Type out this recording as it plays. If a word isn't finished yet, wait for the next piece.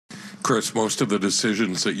Chris, most of the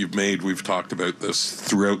decisions that you've made, we've talked about this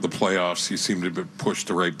throughout the playoffs. You seem to push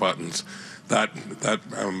the right buttons. That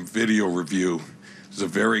video review is a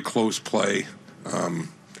very close play.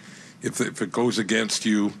 If it goes against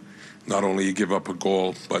you, not only you give up a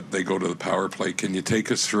goal, but they go to the power play. Can you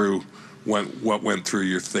take us through what went through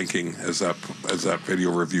your thinking as that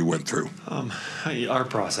video review went through? Our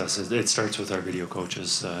process, it starts with our video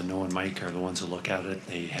coaches. Noah and Mike are the ones who look at it.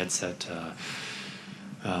 They headset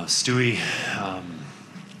Stewie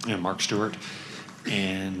and Mark Stewart.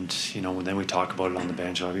 And, then we talk about it on the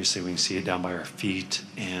bench. Obviously, we can see it down by our feet.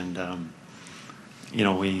 And,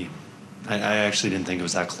 I actually didn't think it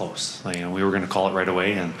was that close. We were going to call it right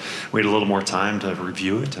away, and we had a little more time to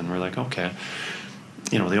review it, and we're like, okay.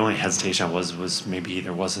 The only hesitation was maybe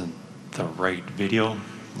there wasn't the right video.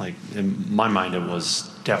 In my mind, it was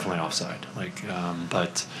definitely offside.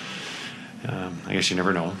 But I guess you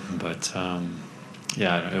never know. But,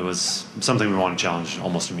 it was something we wanted to challenge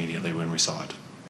almost immediately when we saw it.